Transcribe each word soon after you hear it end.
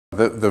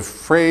the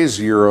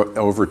phrase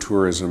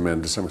over-tourism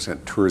and to some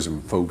extent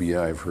tourism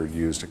phobia I've heard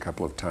used a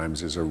couple of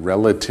times is a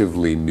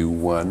relatively new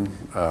one.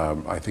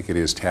 I think it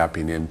is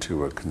tapping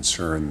into a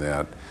concern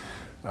that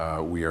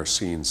we are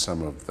seeing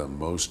some of the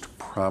most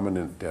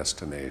prominent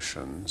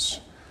destinations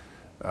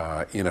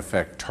in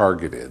effect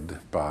targeted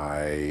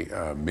by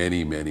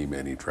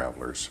many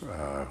travelers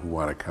who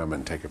want to come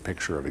and take a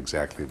picture of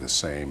exactly the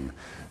same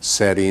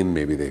setting.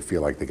 Maybe they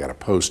feel like they got to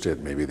post it,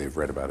 maybe they've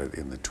read about it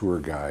in the tour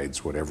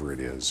guides, whatever it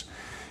is.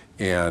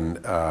 And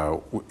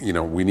you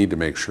know, we need to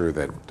make sure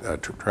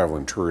that travel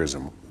and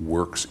tourism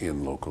works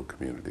in local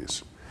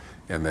communities,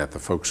 and that the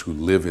folks who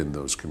live in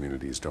those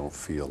communities don't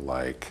feel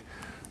like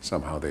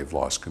somehow they've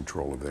lost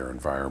control of their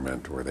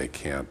environment, or they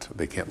can't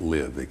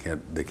live,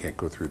 they can't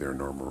go through their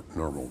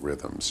normal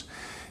rhythms.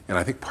 And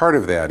I think part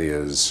of that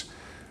is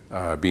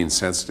being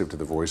sensitive to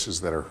the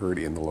voices that are heard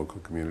in the local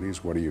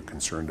communities. What are you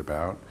concerned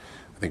about?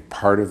 I think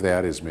part of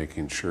that is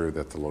making sure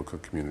that the local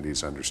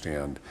communities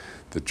understand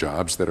the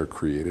jobs that are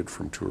created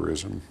from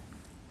tourism,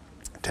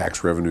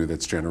 tax revenue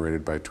that's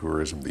generated by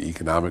tourism, the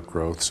economic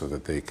growth, so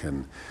that they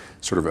can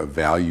sort of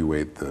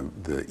evaluate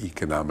the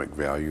economic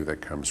value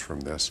that comes from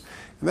this.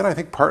 And then I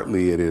think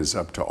partly it is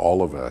up to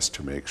all of us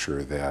to make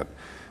sure that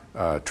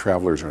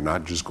travelers are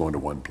not just going to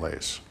one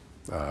place,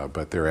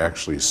 but they're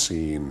actually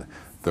seeing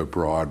the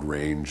broad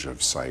range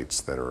of sites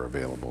that are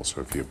available.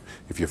 So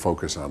if you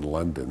focus on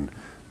London,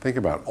 think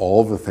about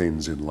all the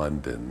things in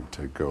London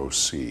to go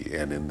see,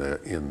 and in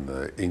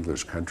the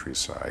English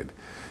countryside.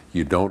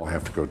 You don't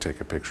have to go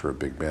take a picture of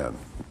Big Ben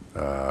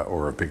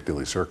or a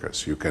Piccadilly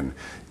Circus. You can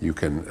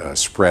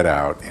spread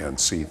out and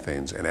see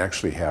things and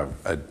actually have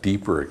a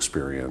deeper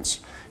experience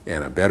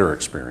and a better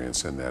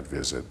experience in that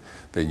visit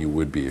than you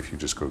would be if you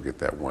just go get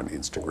that one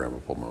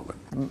Instagrammable moment.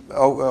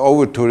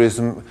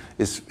 Over-tourism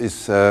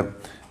is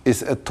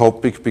a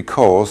topic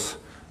because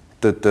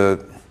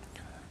the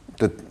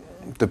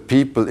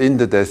people in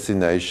the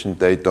destination,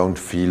 they don't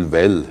feel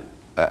well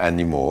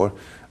anymore.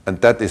 And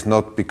that is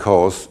not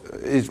because,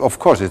 of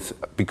course it's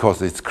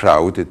because it's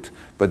crowded,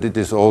 but it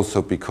is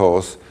also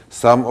because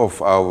some of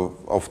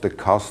the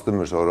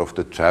customers or of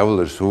the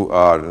travelers who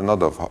are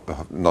not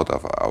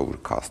of our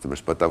customers,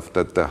 but of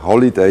the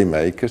holiday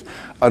makers,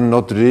 are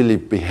not really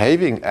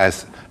behaving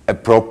as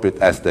appropriate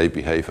as they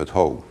behave at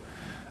home.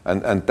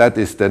 And that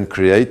is then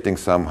creating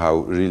somehow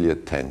really a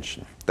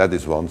tension. That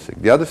is one thing.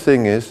 The other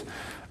thing is,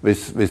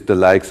 with the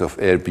likes of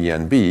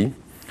Airbnb,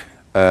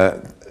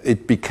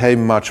 it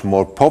became much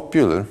more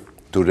popular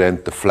to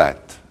rent the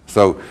flat.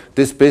 So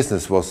this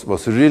business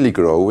was really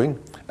growing,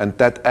 and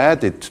that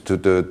added to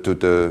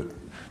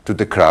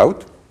the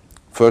crowd,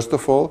 first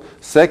of all.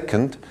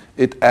 Second,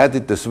 it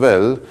added as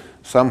well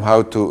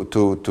somehow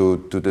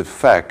to the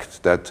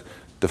fact that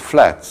the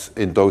flats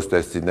in those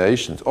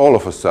destinations all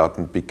of a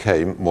sudden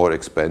became more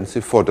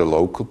expensive for the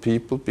local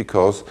people,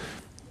 because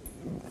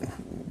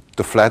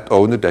the flat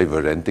owner, they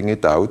were renting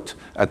it out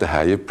at a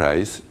higher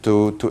price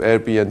to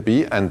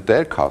Airbnb and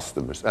their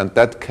customers, and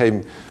that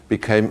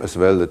became as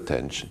well the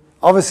tension.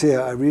 Obviously,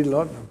 I read a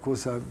lot, and of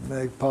course I'm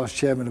a past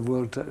chairman of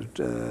World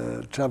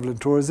Travel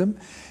and Tourism,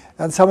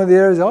 and some of the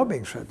areas are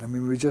being threatened. I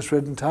mean, we just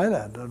read in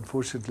Thailand,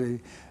 unfortunately,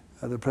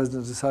 the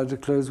president decided to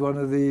close one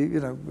of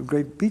the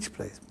great beach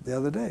places the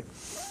other day.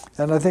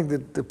 And I think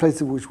that the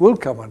places which will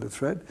come under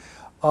threat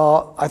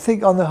are, I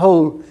think on the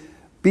whole,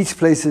 beach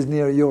places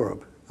near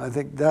Europe. I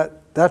think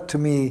that to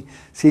me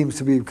seems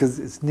to be because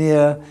it's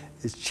near,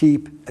 it's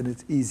cheap, and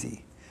it's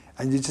easy.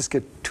 And you just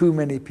get too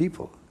many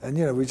people. And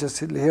we're just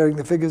hearing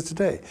the figures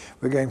today.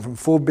 We're going from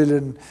 4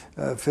 billion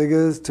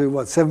figures to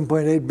what,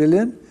 7.8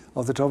 billion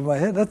off the top of my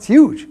head? That's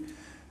huge.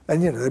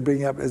 And they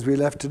bring up, as we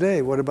left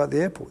today, what about the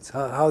airports?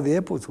 How the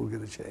airports will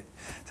get a change.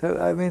 So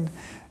I mean,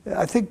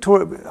 I think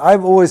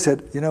I've always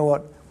said, you know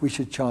what, we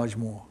should charge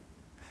more.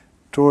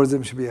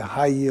 Tourism should be a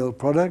high yield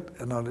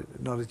product and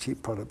not a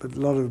cheap product. But a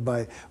lot of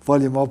my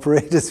volume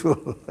operators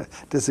will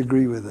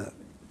disagree with that.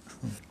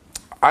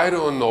 I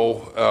don't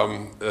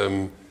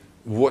know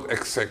what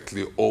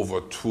exactly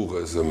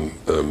over-tourism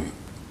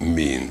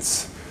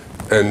means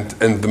and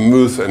the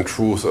myth and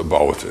truth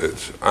about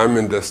it. I'm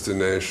in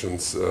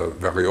destinations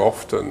very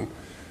often,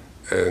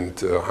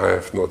 and I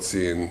have not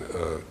seen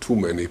too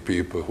many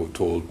people who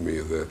told me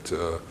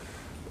that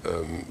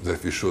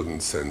we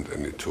shouldn't send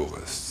any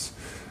tourists.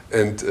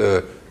 And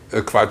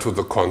quite to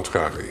the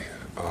contrary,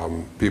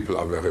 people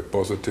are very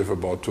positive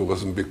about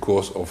tourism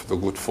because of the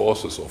good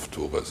forces of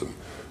tourism.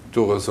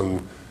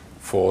 Tourism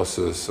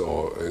forces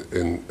or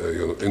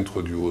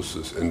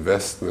introduces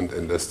investment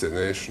in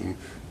destination,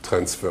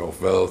 transfer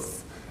of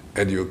wealth,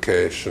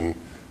 education.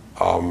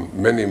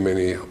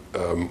 Many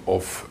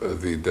of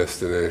the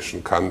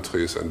destination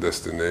countries and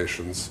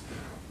destinations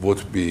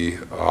would be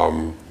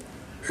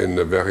in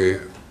a very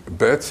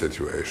bad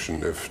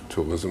situation if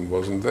tourism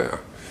wasn't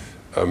there.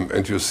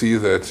 And you see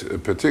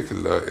that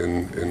particularly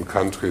in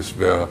countries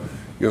where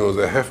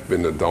there have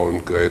been a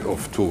downgrade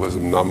of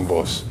tourism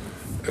numbers.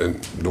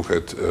 And look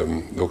at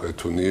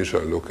Tunisia,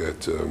 look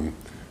at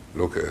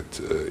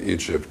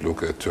Egypt,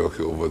 look at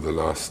Turkey over the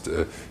last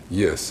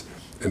years.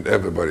 and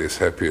everybody is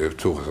happy if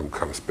tourism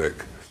comes back.